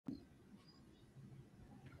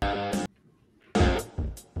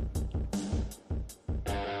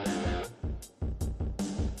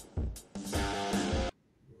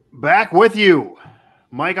Back with you,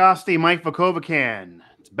 Asti, Mike Vukovcan.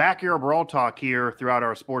 It's Backyard Brawl talk here throughout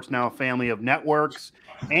our Sports Now family of networks.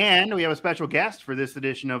 And we have a special guest for this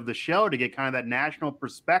edition of the show to get kind of that national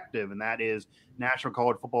perspective, and that is national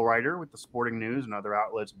college football writer with the Sporting News and other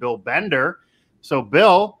outlets, Bill Bender. So,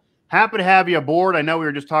 Bill, happy to have you aboard. I know we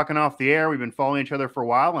were just talking off the air. We've been following each other for a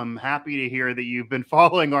while. I'm happy to hear that you've been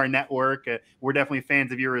following our network. We're definitely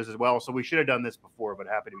fans of yours as well, so we should have done this before, but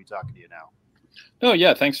happy to be talking to you now. Oh,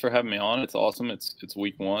 yeah. Thanks for having me on. It's awesome. It's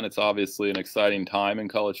week one. It's obviously an exciting time in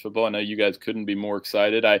college football. I know you guys couldn't be more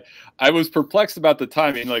excited. I was perplexed about the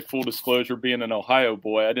timing, like full disclosure, being an Ohio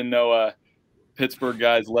boy. I didn't know Pittsburgh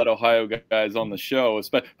guys let Ohio guys on the show.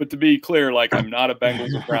 But to be clear, like, I'm not a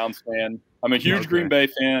Bengals or Browns fan. I'm a huge Green Bay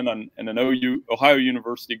fan and an Ohio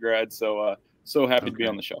University grad. So happy to be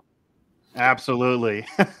on the show. Absolutely.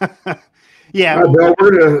 Yeah. All right, Bill,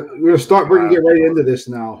 we're gonna get right into this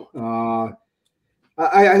now.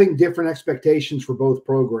 I think different expectations for both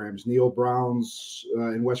programs. Neil Browns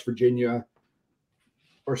in West Virginia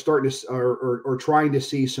are trying to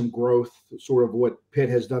see some growth, sort of what Pitt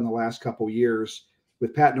has done the last couple of years.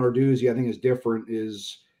 With Pat Narduzzi, I think is different.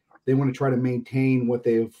 Is they want to try to maintain what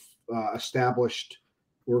they've established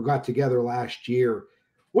or got together last year.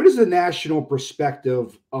 What is the national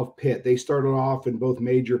perspective of Pitt? They started off in both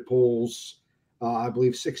major polls, I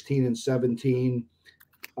believe 16 and 17.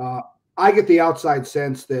 I get the outside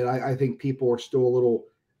sense that I think people are still a little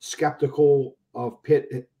skeptical of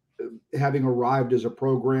Pitt having arrived as a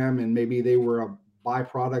program, and maybe they were a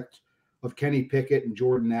byproduct of Kenny Pickett and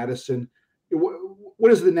Jordan Addison.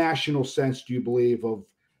 What is the national sense, do you believe, of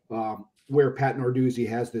where Pat Narduzzi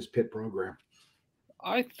has this Pitt program?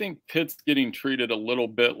 I think Pitt's getting treated a little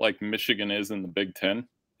bit like Michigan is in the Big Ten,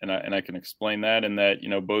 and I can explain that in that,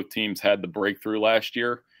 both teams had the breakthrough last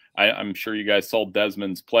year. I'm sure you guys saw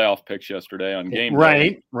Desmond's playoff picks yesterday on game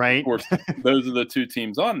day. Right. Of course, those are the two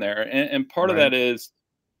teams on there. And part of that is,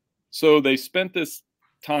 so they spent this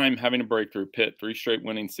time having a breakthrough. Pitt, 3 straight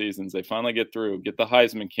winning seasons. They finally get through, get the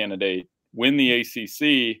Heisman candidate, win the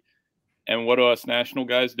ACC. And what do us national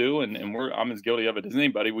guys do? And I'm as guilty of it as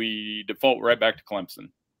anybody. We default right back to Clemson.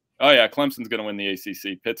 Oh, yeah, Clemson's going to win the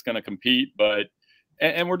ACC. Pitt's going to compete.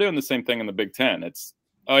 And we're doing the same thing in the Big Ten. It's,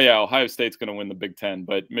 oh, yeah, Ohio State's going to win the Big Ten,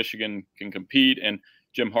 but Michigan can compete, and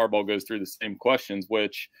Jim Harbaugh goes through the same questions,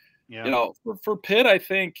 which, for Pitt, I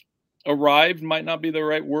think arrived might not be the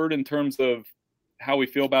right word in terms of how we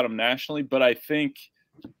feel about them nationally, but I think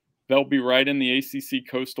they'll be right in the ACC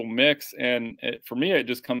coastal mix. And for me, it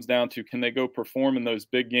just comes down to, can they go perform in those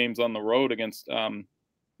big games on the road against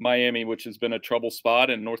Miami, which has been a trouble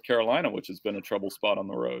spot, and North Carolina, which has been a trouble spot on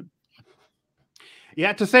the road.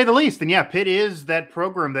 Yeah, to say the least. And yeah, Pitt is that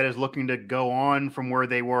program that is looking to go on from where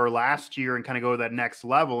they were last year and kind of go to that next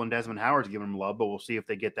level. And Desmond Howard's giving them love, but we'll see if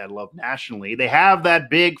they get that love nationally. They have that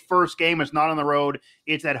big first game. It's not on the road.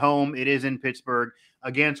 It's at home. It is in Pittsburgh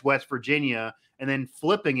against West Virginia. And then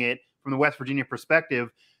flipping it from the West Virginia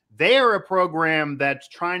perspective, they are a program that's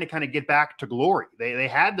trying to kind of get back to glory. They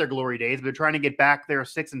had their glory days, but they're trying to get back there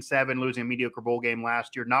 6-7, losing a mediocre bowl game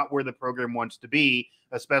last year, not where the program wants to be,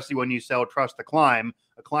 especially when you sell trust the climb.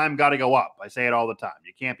 A climb got to go up. I say it all the time.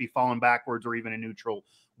 You can't be falling backwards or even in neutral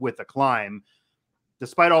with a climb.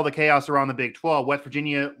 Despite all the chaos around the Big 12, West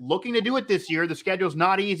Virginia looking to do it this year. The schedule's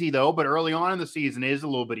not easy, though, but early on in the season is a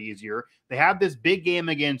little bit easier. They have this big game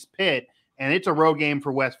against Pitt, and it's a road game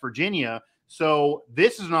for West Virginia. So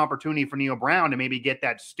this is an opportunity for Neil Brown to maybe get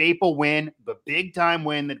that staple win, the big-time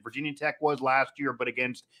win that Virginia Tech was last year, but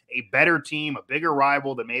against a better team, a bigger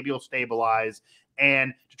rival that maybe will stabilize,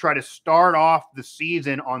 and to try to start off the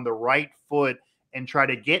season on the right foot and try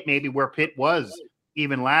to get maybe where Pitt was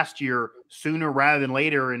even last year sooner rather than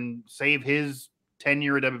later and save his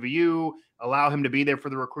tenure at WVU, allow him to be there for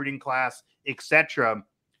the recruiting class, etc.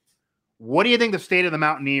 What do you think the state of the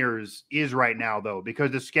Mountaineers is right now, though?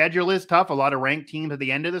 Because the schedule is tough. A lot of ranked teams at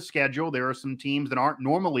the end of the schedule. There are some teams that aren't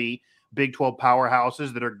normally Big 12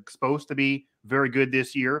 powerhouses that are supposed to be very good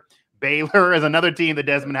this year. Baylor is another team that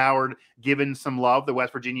Desmond Howard given some love that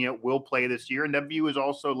West Virginia will play this year. And WVU has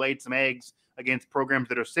also laid some eggs against programs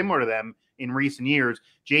that are similar to them in recent years.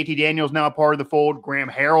 JT Daniels now a part of the fold. Graham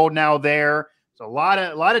Harrell now there. So a lot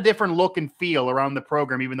of different look and feel around the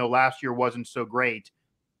program, even though last year wasn't so great.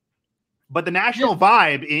 But the national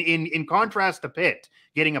vibe, in contrast to Pitt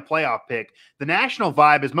getting a playoff pick, the national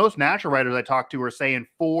vibe is most national writers I talk to are saying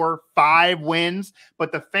 4-5 wins,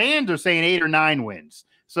 but the fans are saying 8 or 9 wins.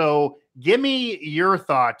 So give me your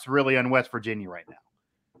thoughts really on West Virginia right now.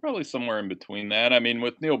 Probably somewhere in between that. I mean,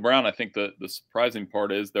 with Neil Brown, I think the surprising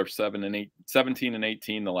part is they're 17 and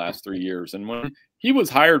 18 the last 3 years. And when he was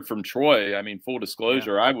hired from Troy. I mean, full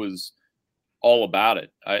disclosure, I was all about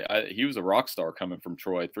it. He was a rock star coming from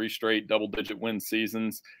Troy. 3 straight double-digit win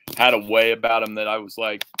seasons. Had a way about him that I was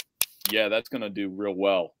like, yeah, that's going to do real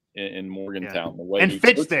well in Morgantown. The way and he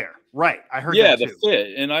fits there, right? I heard that too. The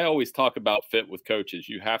fit. And I always talk about fit with coaches.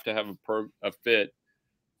 You have to have a fit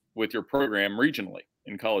with your program regionally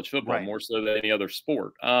in college football, more so than any other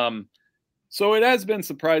sport. So it has been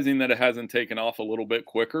surprising that it hasn't taken off a little bit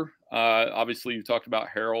quicker. Obviously, you talked about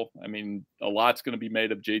Harrell. I mean, a lot's going to be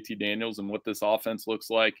made of JT Daniels and what this offense looks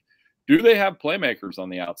like. Do they have playmakers on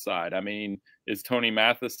the outside? I mean, is Tony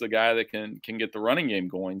Mathis the guy that can get the running game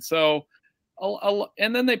going? So,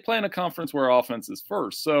 and then they play in a conference where offense is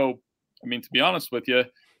first. So, I mean, to be honest with you,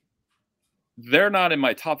 they're not in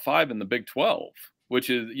my top 5 in the Big 12, which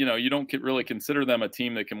is, you don't really consider them a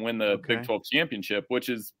team that can win the Big 12 championship,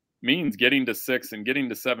 which means getting to 6 and getting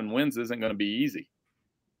to 7 wins isn't going to be easy.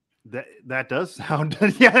 That does sound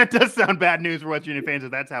that does sound bad news for West Virginia fans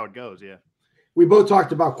if that's how it goes. Yeah, we both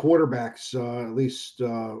talked about quarterbacks. At least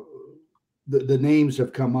the names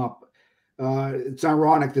have come up. It's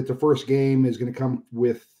ironic that the first game is going to come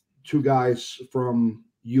with 2 guys from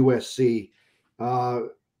USC.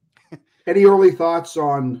 Any early thoughts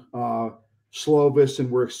on Slovis?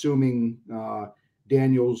 And we're assuming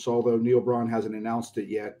Daniels, although Neil Brown hasn't announced it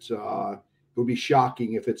yet. It would be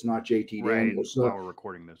shocking if it's not JT Daniels. While we're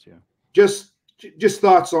recording this, just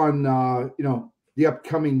thoughts on the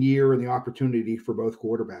upcoming year and the opportunity for both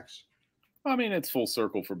quarterbacks. I mean, it's full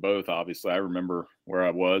circle for both. Obviously, I remember where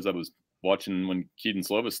I was. I was watching when Keaton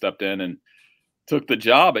Slovis stepped in and took the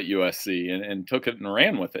job at USC and took it and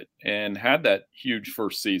ran with it and had that huge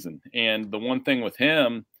first season. And the one thing with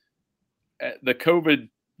him, the COVID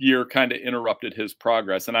year kind of interrupted his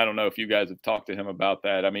progress. And I don't know if you guys have talked to him about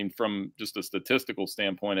that. I mean, from just a statistical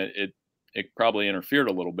standpoint, it probably interfered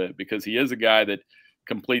a little bit because he is a guy that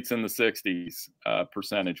completes in the 60s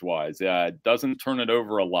percentage wise. Doesn't turn it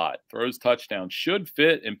over a lot, throws touchdowns, should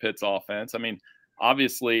fit in Pitt's offense. I mean,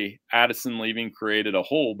 obviously Addison leaving created a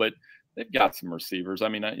hole, but they've got some receivers. I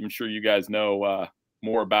mean, I'm sure you guys know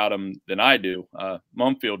more about him than I do.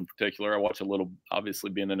 Mumfield in particular, I watch a little, obviously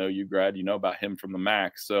being an OU grad, you know about him from the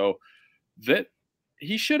MAC. So that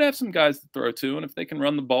he should have some guys to throw to. And if they can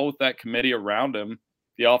run the ball with that committee around him,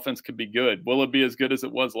 the offense could be good. Will it be as good as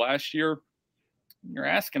it was last year? You're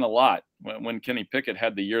asking a lot when Kenny Pickett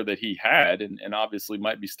had the year that he had, and obviously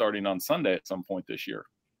might be starting on Sunday at some point this year.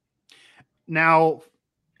 Now,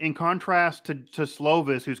 in contrast to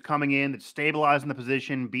Slovis, who's coming in, that's stabilizing the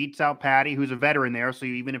position, beats out Patty, who's a veteran there. So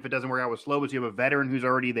even if it doesn't work out with Slovis, you have a veteran who's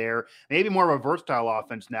already there. Maybe more of a versatile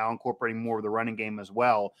offense now, incorporating more of the running game as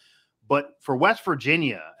well. But for West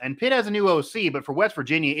Virginia, and Pitt has a new OC, but for West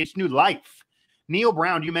Virginia, it's new life. Neil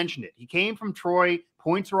Brown, you mentioned it. He came from Troy.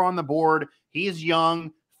 Points are on the board. He's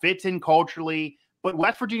young, fits in culturally. But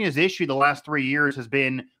West Virginia's issue the last 3 years has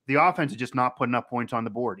been the offense is just not putting up points on the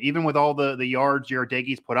board. Even with all the yards Jared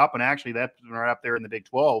Daigie's put up, and actually that's right up there in the Big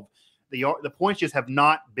 12, the points just have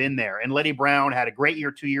not been there. And Letty Brown had a great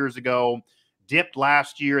year 2 years ago, dipped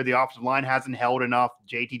last year. The offensive line hasn't held enough.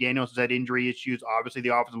 JT Daniels has had injury issues. Obviously,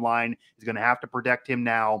 the offensive line is going to have to protect him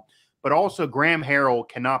now. But also Graham Harrell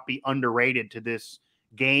cannot be underrated to this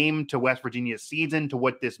game, to West Virginia's season, to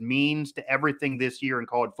what this means to everything this year in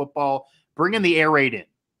college football. Bringing the air raid in.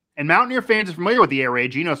 And Mountaineer fans are familiar with the air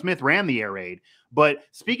raid. Geno Smith ran the air raid. But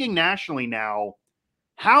speaking nationally now,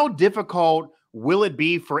 how difficult will it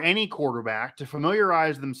be for any quarterback to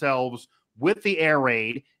familiarize themselves with the air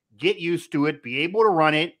raid, get used to it, be able to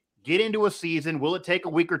run it, get into a season? Will it take a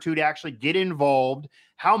week or two to actually get involved?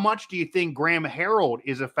 How much do you think Graham Harrell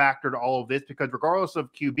is a factor to all of this? Because regardless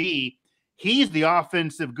of QB, he's the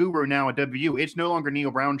offensive guru now at WVU. It's no longer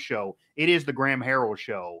Neil Brown's show. It is the Graham Harrell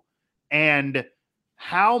show. And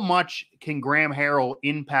how much can Graham Harrell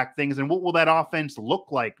impact things? And what will that offense look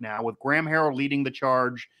like now with Graham Harrell leading the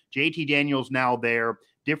charge? JT Daniels now there,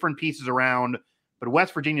 different pieces around. But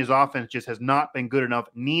West Virginia's offense just has not been good enough,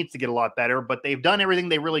 needs to get a lot better. But they've done everything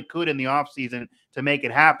they really could in the offseason to make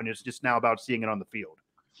it happen. It's just now about seeing it on the field.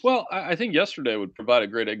 Well, I think yesterday would provide a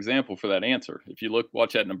great example for that answer. If you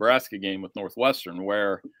watch that Nebraska game with Northwestern,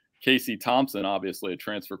 where Casey Thompson, obviously a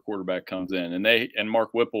transfer quarterback, comes in, and Mark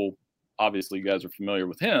Whipple, obviously you guys are familiar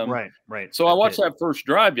with him. Right. So I watched that first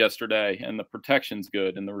drive yesterday, and the protection's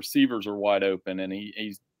good, and the receivers are wide open, and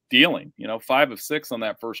he's dealing, 5 of 6 on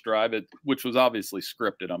that first drive, which was obviously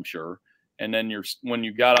scripted, I'm sure. And then when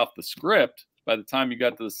you got off the script, by the time you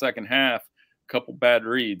got to the second half, a couple bad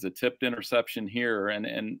reads, a tipped interception here,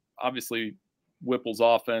 and obviously Whipple's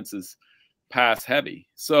offense is pass heavy.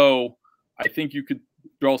 So I think you could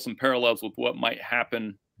draw some parallels with what might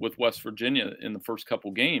happen with West Virginia in the first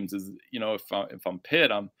couple games is, if I'm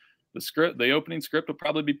Pitt, the opening script will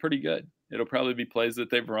probably be pretty good. It'll probably be plays that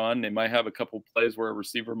they've run. They might have a couple plays where a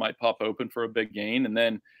receiver might pop open for a big gain. And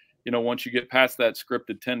then, once you get past that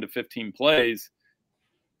scripted 10 to 15 plays,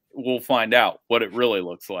 we'll find out what it really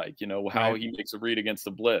looks like, how he makes a read against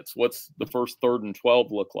the blitz. What's the first 3rd and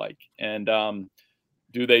 12 look like? And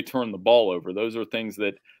do they turn the ball over? Those are things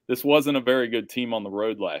that this wasn't a very good team on the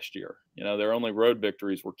road last year. Their only road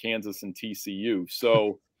victories were Kansas and TCU.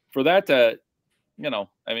 So for that to,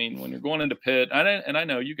 when you're going into Pitt, and I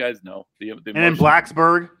know you guys know the and in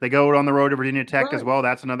Blacksburg, they go on the road to Virginia Tech as well.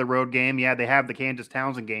 That's another road game. Yeah, they have the Kansas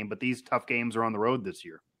Townsend game, but these tough games are on the road this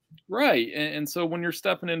year. Right. And so when you're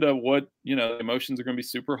stepping into what, emotions are going to be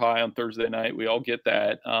super high on Thursday night, we all get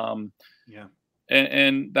that.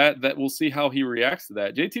 And that we'll see how he reacts to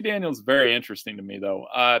that. JT Daniels, very interesting to me, though.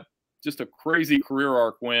 Just a crazy career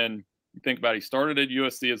arc when you think about it. He started at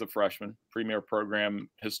USC as a freshman, premier program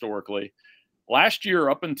historically. Last year,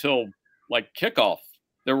 up until kickoff,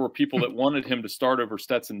 there were people that wanted him to start over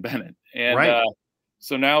Stetson Bennett. And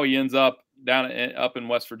so now he ends up up in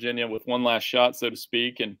West Virginia with one last shot, so to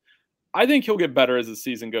speak. And I think he'll get better as the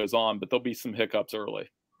season goes on, but there'll be some hiccups early.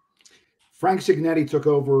 Frank Cignetti took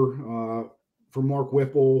over for Mark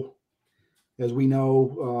Whipple. As we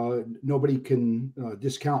know, nobody can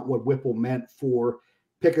discount what Whipple meant for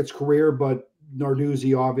Pickett's career, but Pat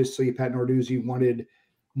Narduzzi wanted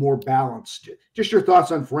more balanced. Just your thoughts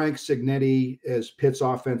on Frank Cignetti as Pitt's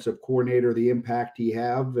offensive coordinator, the impact he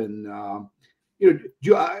have, and how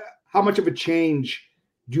much of a change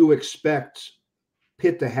do you expect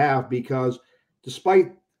Pitt to have? Because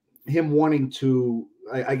despite him wanting to,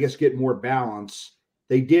 I guess, get more balance,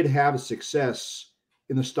 they did have success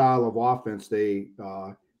in the style of offense they've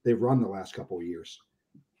run the last couple of years.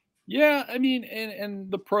 Yeah, and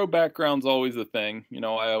the pro background's always a thing. I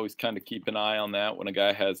always kind of keep an eye on that when a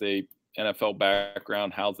guy has a NFL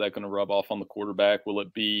background. How's that going to rub off on the quarterback? Will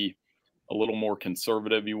it be a little more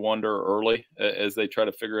conservative, you wonder, early as they try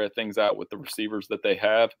to figure things out with the receivers that they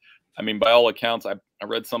have? By all accounts, I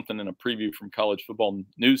read something in a preview from College Football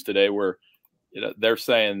News today where they're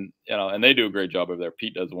saying, and they do a great job over there.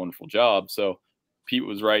 Pete does a wonderful job. So Pete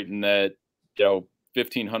was writing that,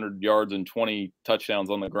 1,500 yards and 20 touchdowns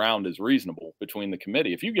on the ground is reasonable between the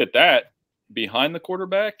committee. If you get that behind the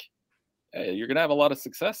quarterback, you're going to have a lot of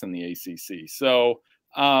success in the ACC. So,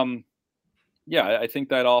 I think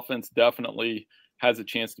that offense definitely has a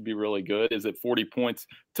chance to be really good. Is it 40 points?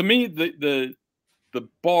 To me, the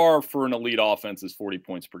bar for an elite offense is 40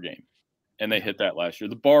 points per game, and they hit that last year.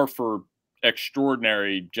 The bar for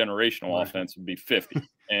extraordinary generational offense would be 50,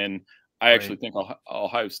 and I actually think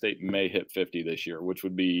Ohio State may hit 50 this year, which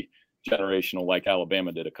would be generational like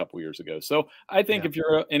Alabama did a couple years ago. So I think if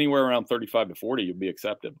you're anywhere around 35 to 40, you'll be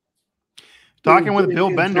accepted. Talking with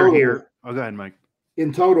Bill Bender total, here. Oh, go ahead, Mike.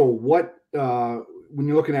 In total, what when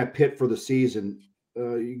you're looking at Pitt for the season,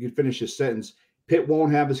 you can finish this sentence. Pitt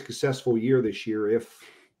won't have a successful year this year if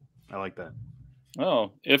I like that.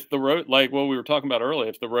 Oh, if the road, like what we were talking about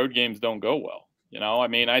earlier, if the road games don't go well,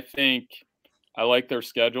 I think I like their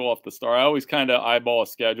schedule off the start. I always kind of eyeball a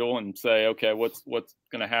schedule and say, okay, what's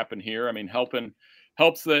going to happen here?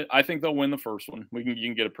 Helps that I think they'll win the first one. You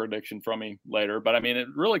can get a prediction from me later, but it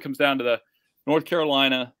really comes down to the North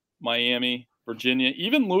Carolina, Miami, Virginia,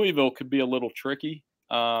 even Louisville could be a little tricky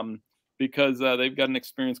because they've got an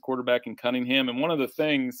experienced quarterback in Cunningham. And one of the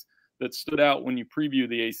things that stood out when you preview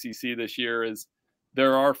the ACC this year is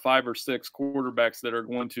there are 5 or 6 quarterbacks that are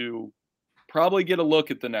going to probably get a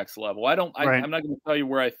look at the next level. I'm not going to tell you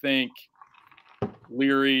where I think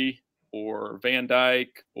Leary or Van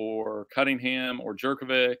Dyke or Cunningham or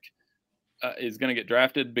Jerkovic is going to get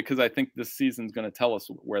drafted, because I think this season's going to tell us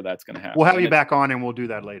where that's going to happen. We'll have you back on and we'll do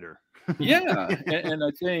that later. Yeah. and I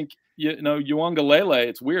think, Uiagalelei,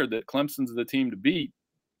 it's weird that Clemson's the team to beat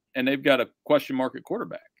and they've got a question mark at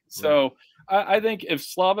quarterback. So I think if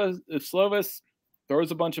Slovis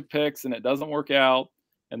throws a bunch of picks and it doesn't work out,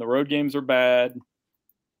 and the road games are bad,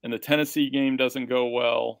 and the Tennessee game doesn't go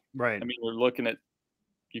well, right?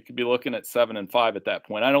 You could be looking at 7-5 at that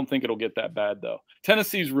point. I don't think it'll get that bad though.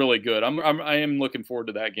 Tennessee's really good. I am looking forward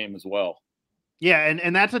to that game as well. Yeah,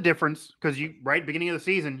 and that's a difference because beginning of the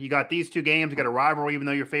season, you got these 2 games. You got a rivalry, even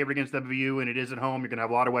though you're favored against WVU, and it is at home. You're going to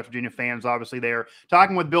have a lot of West Virginia fans, obviously, there.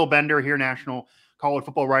 Talking with Bill Bender here, national college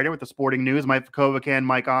football writer with the Sporting News. Mike Vukovcan,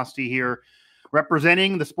 Mike Asti here,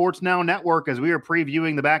 representing the Sports Now Network as we are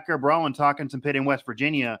previewing the Backyard Brawl and talking some Pitt in West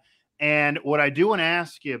Virginia. And what I do want to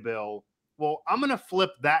ask you, Bill, well, I'm going to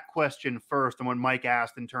flip that question first on what Mike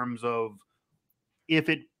asked in terms of if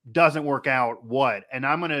it doesn't work out, what? And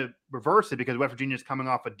I'm going to reverse it because West Virginia is coming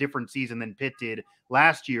off a different season than Pitt did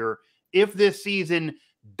last year. If this season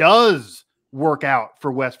does work out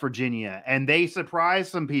for West Virginia and they surprise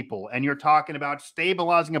some people, and you're talking about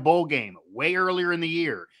stabilizing a bowl game way earlier in the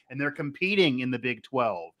year, and they're competing in the Big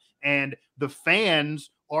 12, and the fans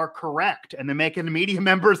are correct, and they're making the media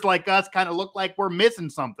members like us kind of look like we're missing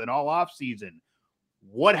something all off season.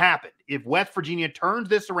 What happened? If West Virginia turns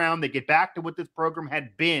this around, they get back to what this program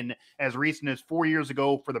had been as recent as 4 years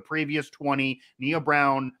ago for the previous 20. Neil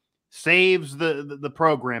Brown saves the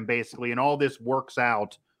program basically, and all this works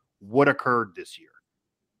out. What occurred this year?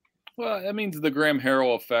 Well, that means the Graham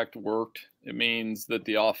Harrell effect worked. It means that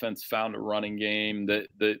the offense found a running game, that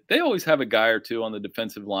they always have a guy or two on the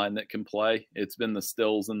defensive line that can play. It's been the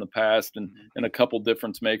Stills in the past and a couple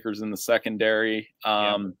difference makers in the secondary.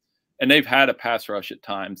 And they've had a pass rush at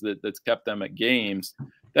times that's kept them at games.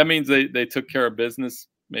 That means they took care of business,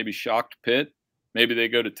 maybe shocked Pitt. Maybe they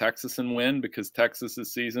go to Texas and win, because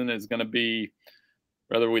Texas's season is going to be,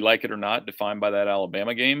 whether we like it or not, defined by that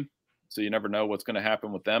Alabama game. So you never know what's going to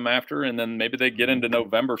happen with them after. And then maybe they get into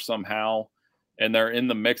November somehow and they're in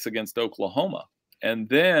the mix against Oklahoma. And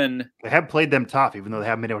then they have played them tough, even though they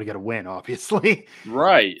haven't been able to get a win, obviously.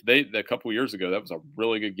 Right. A couple of years ago, that was a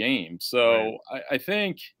really good game. So right. I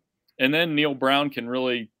think, and then Neil Brown can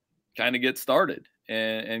really kind of get started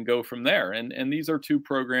and go from there. And these are two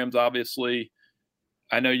programs, obviously.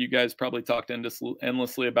 I know you guys probably talked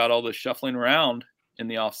endlessly about all the shuffling around in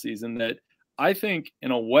the offseason, that I think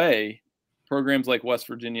in a way programs like West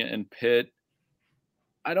Virginia and Pitt,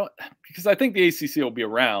 because I think the ACC will be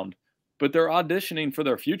around, but they're auditioning for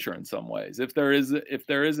their future in some ways. If there is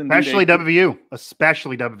especially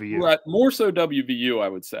WVU, right, more so WVU, I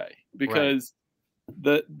would say, because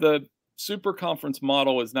the super conference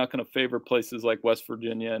model is not going to favor places like West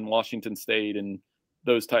Virginia and Washington State and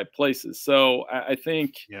those type places. So I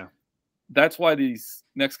think that's why these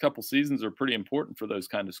next couple seasons are pretty important for those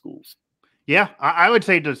kind of schools. Yeah, I would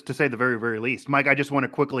say, just to say the very, very least. Mike, I just want to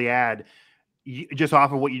quickly add, just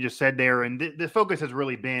off of what you just said there, and the focus has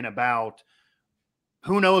really been about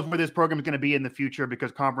who knows where this program is going to be in the future,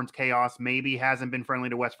 because conference chaos maybe hasn't been friendly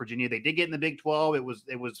to West Virginia. They did get in the Big 12. It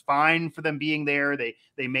was fine for them being there. They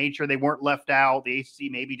made sure they weren't left out. The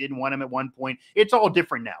ACC maybe didn't want them at one point. It's all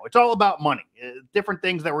different now. It's all about money. Different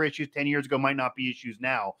things that were issues 10 years ago might not be issues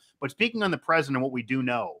now. But speaking on the present and what we do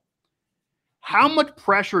know, how much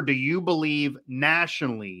pressure do you believe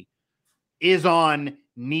nationally is on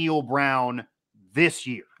Neil Brown this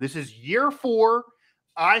year? This is year 4.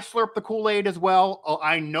 I slurp the Kool-Aid as well.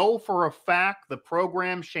 I know for a fact the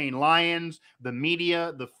program, Shane Lyons, the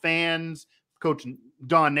media, the fans, Coach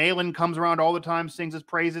Don Nalen comes around all the time, sings his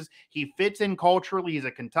praises. He fits in culturally. He's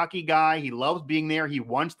a Kentucky guy. He loves being there. He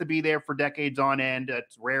wants to be there for decades on end.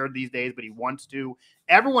 It's rare these days, but he wants to.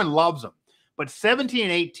 Everyone loves him. But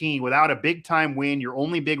 17-18 without a big-time win, your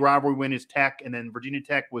only big rivalry win is Tech, and then Virginia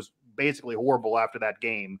Tech was basically horrible after that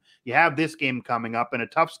game. You have this game coming up and a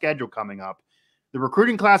tough schedule coming up. The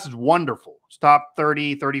recruiting class is wonderful. It's top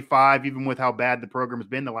 30, 35, even with how bad the program has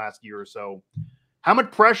been the last year or so. How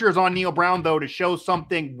much pressure is on Neil Brown, though, to show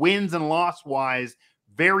something wins and loss-wise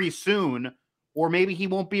very soon, or maybe he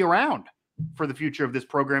won't be around for the future of this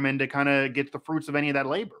program and to kind of get the fruits of any of that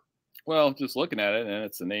labor? Well, just looking at it, and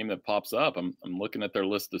it's a name that pops up. I'm looking at their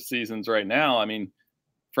list of seasons right now. I mean,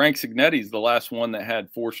 Frank Signetti's the last one that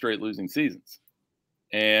had 4 straight losing seasons.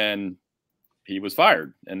 And he was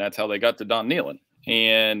fired, and that's how they got to Don Nehlen.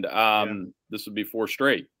 And this would be 4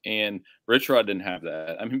 straight. And Rich Rod didn't have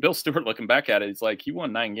that. I mean, Bill Stewart, looking back at it, he's like, he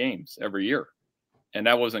won 9 games every year. And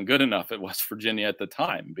that wasn't good enough at West Virginia at the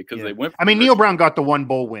time, because they went. I mean, Neil Brown got the 1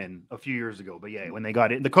 bowl win a few years ago, but when they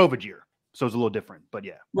got it in the COVID year. So it's a little different, but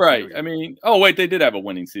right. I mean, they did have a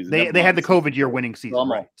winning season. They had the COVID year winning season,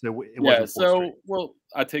 right? So it wasn't so well,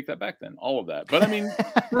 I take that back then, all of that. But I mean,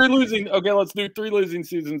 3 losing. Okay, let's do 3 losing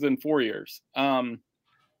seasons in 4 years. And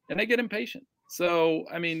they get impatient. So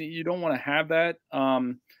I mean, you don't want to have that.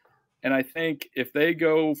 And I think if they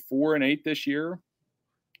go 4-8 this year,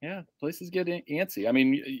 places get antsy. I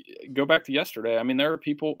mean, go back to yesterday. I mean, there are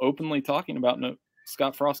people openly talking about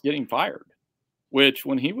Scott Frost getting fired. Which,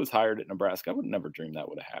 when he was hired at Nebraska, I would never dream that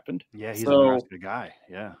would have happened. Yeah, he's a Nebraska guy.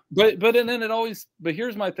 Yeah. But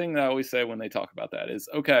here's my thing that I always say when they talk about that is,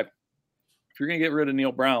 okay, if you're going to get rid of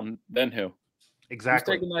Neil Brown, then who?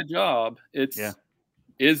 Exactly. Who's taking that job?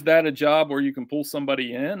 Is that a job where you can pull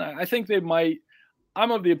somebody in? I think they might.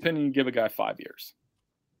 I'm of the opinion you give a guy 5 years.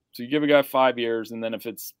 So you give a guy 5 years, and then if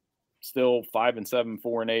it's still 5-7,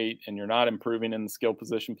 4-8, and you're not improving in the skill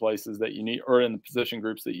position places that you need, or in the position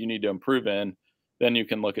groups that you need to improve in, then you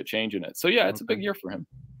can look at changing it. So yeah, it's a big year for him.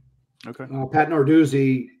 Okay. Pat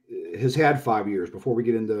Narduzzi has had 5 years. Before we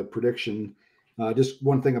get into prediction, just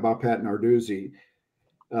one thing about Pat Narduzzi.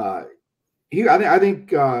 I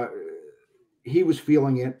think he was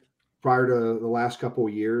feeling it prior to the last couple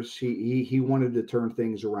of years. He wanted to turn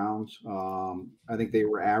things around. I think they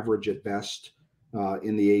were average at best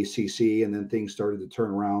in the ACC, and then things started to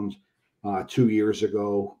turn around 2 years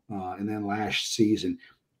ago, and then last season.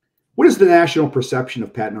 What is the national perception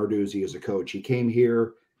of Pat Narduzzi as a coach? He came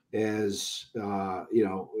here as,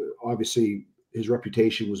 obviously his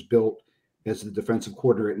reputation was built as the defensive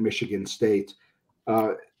coordinator at Michigan State.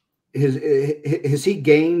 Has he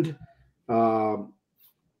gained a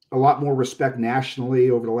lot more respect nationally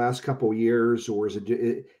over the last couple of years, or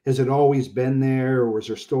has it always been there, or is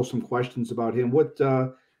there still some questions about him? What's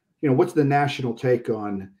the national take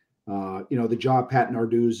on the job Pat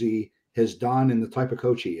Narduzzi has done and the type of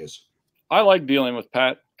coach he is? I like dealing with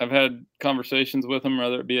Pat. I've had conversations with him,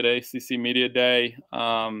 whether it be at ACC Media Day,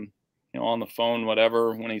 on the phone,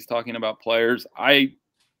 whatever, when he's talking about players. I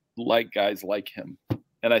like guys like him.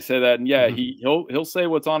 And I say that, and he'll say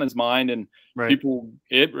what's on his mind, and people,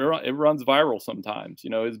 it runs viral sometimes.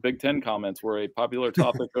 His Big Ten comments were a popular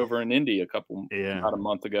topic over in Indy about a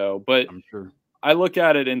month ago. But I'm sure I look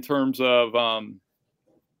at it in terms of, I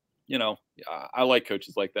like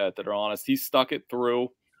coaches like that are honest. He stuck it through.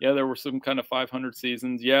 Yeah, there were some kind of 500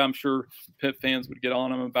 seasons. Yeah, I'm sure Pitt fans would get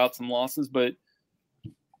on him about some losses, but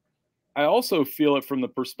I also feel it from the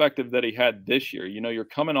perspective that he had this year. You're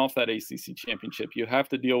coming off that ACC championship. You have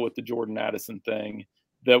to deal with the Jordan Addison thing.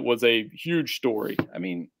 That was a huge story. I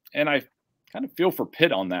mean, and I kind of feel for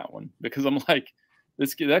Pitt on that one, because I'm like,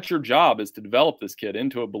 this kid, that's your job, is to develop this kid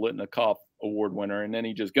into a Biletnikoff Award winner, and then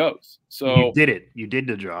he just goes. So you did it. You did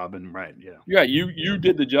the job, and you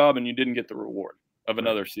did the job, and you didn't get the reward of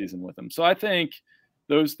another season with him. So I think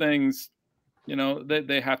those things,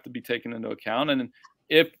 they have to be taken into account. And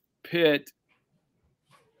if Pitt,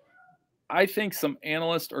 I think some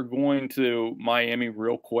analysts are going to Miami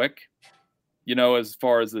real quick, as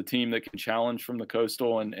far as the team that can challenge from the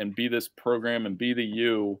Coastal and be this program and be the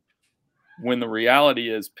U, when the reality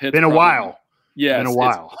is Pitt's been a while. Yes, been a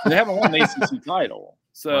while. They haven't won the ACC title.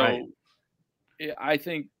 So I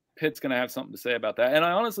think Pitt's going to have something to say about that. And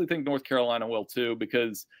I honestly think North Carolina will too,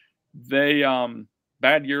 because they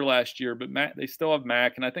bad year last year, but they still have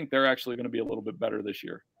Mac, and I think they're actually going to be a little bit better this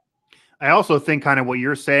year. I also think kind of what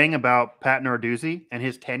you're saying about Pat Narduzzi and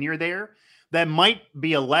his tenure there, that might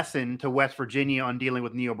be a lesson to West Virginia on dealing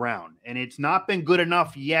with Neil Brown. And it's not been good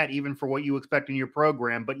enough yet, even for what you expect in your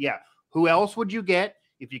program. But yeah, who else would you get?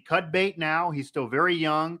 If you cut bait now, he's still very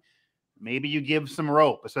young. Maybe you give some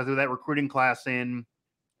rope, especially with that recruiting class in.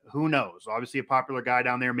 Who knows? Obviously a popular guy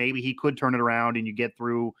down there. Maybe he could turn it around and you get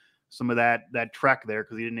through some of that trek there,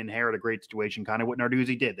 because he didn't inherit a great situation, kind of what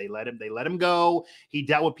Narduzzi did. They let him go. He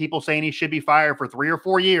dealt with people saying he should be fired for 3 or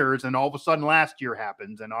 4 years, and all of a sudden last year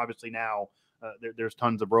happens, and obviously now there's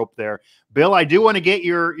tons of rope there. Bill, I do want to get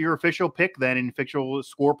your official pick then, and official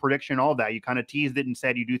score prediction, all that. You kind of teased it and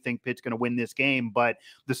said you do think Pitt's going to win this game, but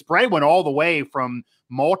the spread went all the way from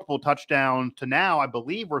multiple touchdowns to now I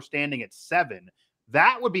believe we're standing at 7.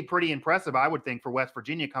 That would be pretty impressive, I would think, for West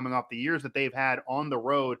Virginia, coming off the years that they've had on the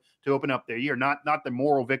road to open up their year. Not the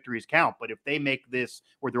moral victories count, but if they make this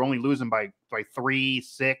where they're only losing by 3,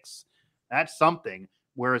 6, that's something.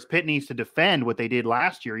 Whereas Pitt needs to defend what they did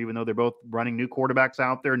last year, even though they're both running new quarterbacks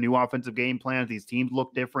out there, new offensive game plans. These teams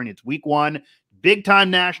look different. It's week 1, big-time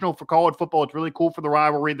national for college football. It's really cool for the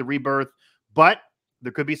rivalry, the rebirth, but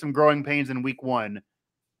there could be some growing pains in week 1.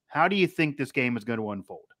 How do you think this game is going to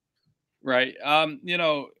unfold? Right.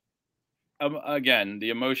 Again, the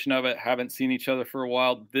emotion of it, haven't seen each other for a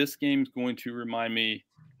while. This game's going to remind me,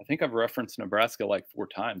 I think I've referenced Nebraska like 4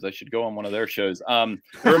 times. I should go on one of their shows. It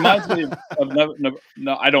reminds me of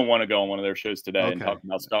no, I don't want to go on one of their shows today and talk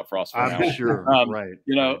about Scott Frost. I'm sure. Right.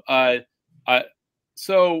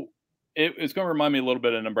 So it's going to remind me a little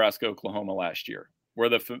bit of Nebraska, Oklahoma last year,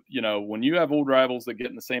 where when you have old rivals that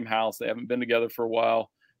get in the same house, they haven't been together for a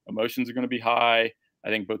while, emotions are going to be high. I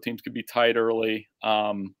think both teams could be tight early.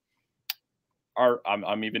 I'm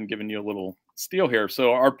even giving you a little steal here.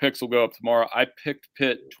 So our picks will go up tomorrow. I picked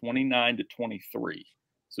Pitt 29-23.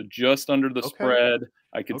 So just under the spread.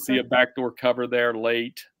 I could see a backdoor cover there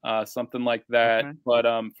late, something like that. Okay. But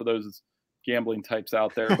for those gambling types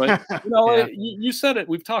out there. But, you said it.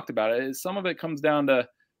 We've talked about it. Some of it comes down to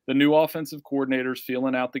the new offensive coordinators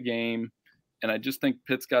feeling out the game. And I just think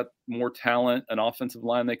Pitt's got more talent, an offensive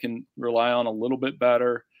line they can rely on a little bit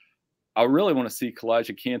better. I really want to see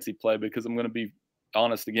Kalijah Cansey play, because I'm going to be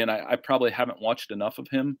honest again. I probably haven't watched enough of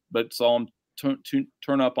him, but saw him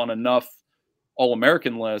turn up on enough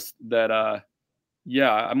All-American lists that,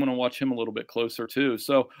 yeah, I'm going to watch him a little bit closer too.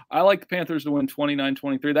 So I like the Panthers to win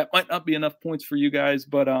 29-23. That might not be enough points for you guys,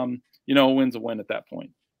 but you know, a win's a win at that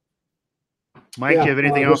point. Mike, do you have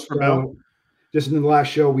anything else for Bill? Just in the last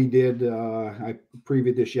show we did, I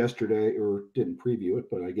previewed this yesterday, or didn't preview it,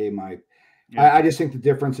 but I gave my. Yeah. I just think the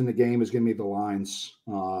difference in the game is going to be the lines.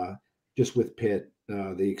 Just with Pitt,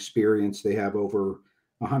 the experience they have, over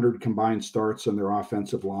 100 combined starts on their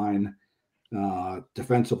offensive line.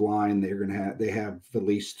 Defensive line, they have at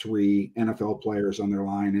least 3 NFL players on their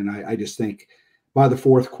line, and I just think by the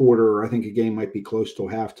fourth quarter, I think a game might be close to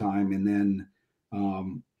halftime, and then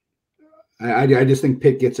I just think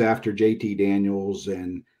Pitt gets after JT Daniels,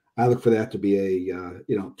 and I look for that to be a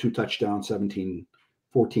 2 touchdown,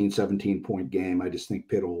 14, 17 point game. I just think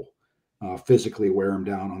Pitt will physically wear him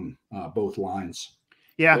down on both lines.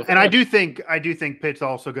 Yeah, and I do think Pitt's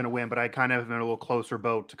also going to win, but I kind of am in a little closer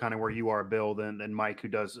boat to kind of where you are, Bill, than Mike, who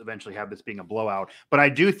does eventually have this being a blowout. But I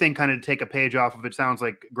do think, kind of to take a page off of it, sounds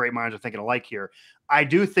like great minds are thinking alike here. I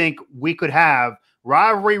do think we could have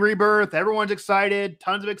rivalry rebirth, everyone's excited,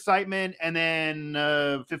 tons of excitement, and then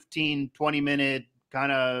 15, 20-minute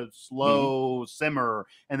kind of slow simmer,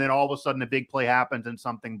 and then all of a sudden a big play happens and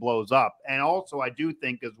something blows up. And also I do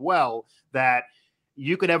think as well that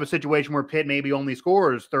you could have a situation where Pitt maybe only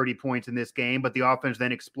scores 30 points in this game, but the offense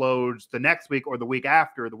then explodes the next week or the week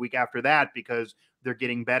after that, because they're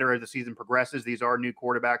getting better as the season progresses. These are new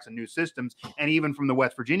quarterbacks and new systems. And even from the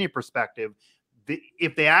West Virginia perspective,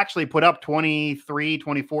 if they actually put up 23,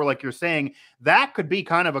 24, like you're saying, that could be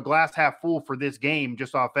kind of a glass half full for this game,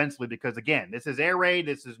 just offensively, because again, this is air raid.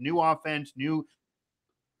 This is new offense, new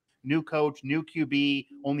coach, new QB,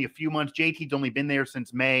 only a few months. JT's only been there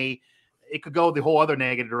since May. It could go the whole other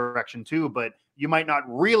negative direction too, but you might not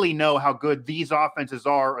really know how good these offenses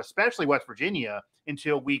are, especially West Virginia,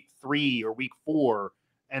 until week 3 or week 4.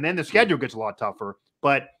 And then the schedule gets a lot tougher.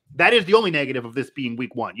 But that is the only negative of this being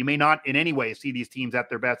week 1. You may not in any way see these teams at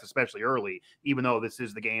their best, especially early, even though this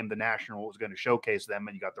is the game the National is going to showcase them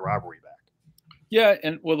and you got the rivalry back. Yeah,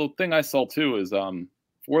 and well, the thing I saw too is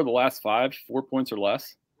 4 of the last 5, 4 points or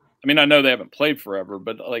less. I mean, I know they haven't played forever,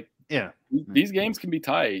 but like, yeah, these games can be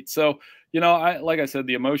tight. So, you know, like I said,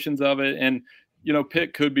 the emotions of it, and, you know,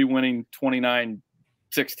 Pitt could be winning 29-16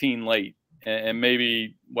 late, and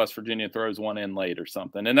maybe West Virginia throws one in late or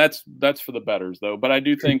something. And that's for the bettors, though. But I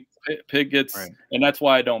do think Pitt gets, right. And that's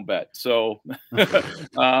why I don't bet. So,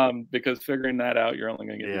 because figuring that out, you're only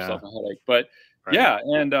going to give yourself a headache. But, right. Yeah,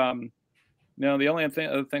 and, you know, the only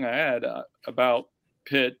other thing I had about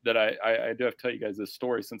Pitt that I do have to tell you guys this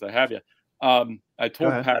story since I have you. I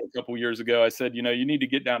told Pat a couple years ago, I said, you know, you need to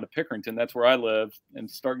get down to Pickerington. That's where I live, and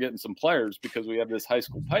start getting some players because we have this high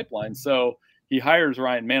school pipeline. So he hires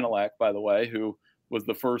Ryan Manilak, by the way, who was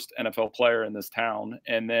the first NFL player in this town.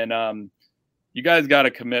 And then you guys got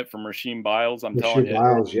to commit from Rasheem Biles. I'm telling you.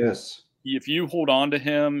 Biles, yes. If you hold on to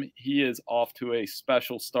him, he is off to a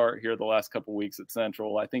special start here the last couple of weeks at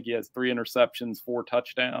Central. I think he has 3 interceptions, 4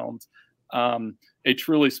 touchdowns. A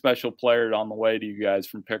truly special player on the way to you guys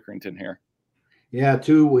from Pickerington here. Yeah,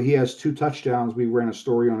 he has 2 touchdowns. We ran a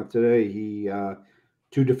story on it today. He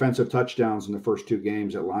 2 defensive touchdowns in the first 2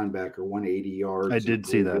 games at linebacker, 180 yards. I did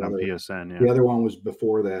see that on PSN. Yeah. The other one was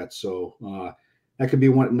before that. So that could be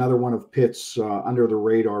another one of Pitt's under the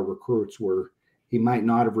radar recruits, where he might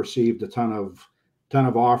not have received a ton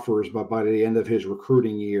of offers, but by the end of his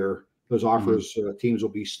recruiting year, those offers teams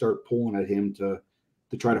will start pulling at him to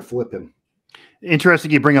try to flip him.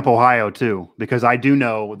 Interesting you bring up Ohio too, because I do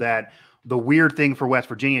know that the weird thing for West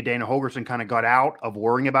Virginia, Dana Holgorsen kind of got out of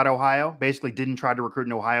worrying about Ohio, basically didn't try to recruit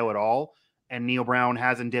in Ohio at all. And Neil Brown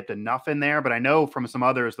hasn't dipped enough in there. But I know from some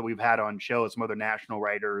others that we've had on shows, some other national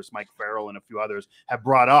writers, Mike Farrell and a few others, have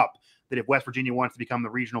brought up that if West Virginia wants to become the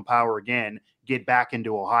regional power again, get back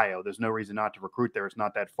into Ohio. There's no reason not to recruit there. It's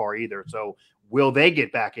not that far either. So will they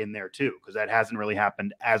get back in there too? Because that hasn't really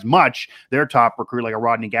happened as much. Their top recruit, like a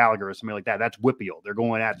Rodney Gallagher or something like that, that's Whippeal. They're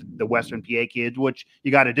going at the Western PA kids, which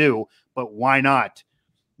you got to do. But why not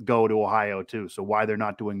go to Ohio too? So why they're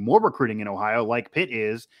not doing more recruiting in Ohio like Pitt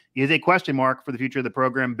is a question mark for the future of the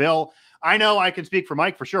program. Bill, I know I can speak for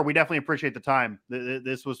Mike for sure. We definitely appreciate the time.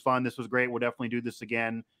 This was fun. This was great. We'll definitely do this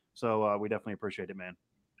again. So we definitely appreciate it, man.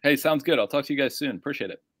 Hey, sounds good. I'll talk to you guys soon. Appreciate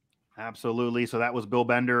it. Absolutely. So that was Bill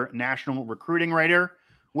Bender, national recruiting writer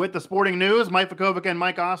with the sporting news. Mike Vukovcan and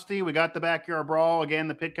Mike Asti. We got the Backyard Brawl. Again,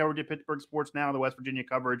 the Pitt coverage at Pittsburgh Sports Now, the West Virginia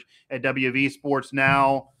coverage at WV Sports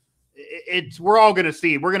Now. We're all going to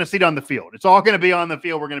see. We're going to see it on the field. It's all going to be on the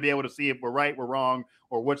field. We're going to be able to see if we're right, we're wrong,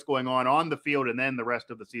 or what's going on the field, and then the rest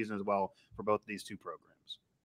of the season as well for both of these 2 programs.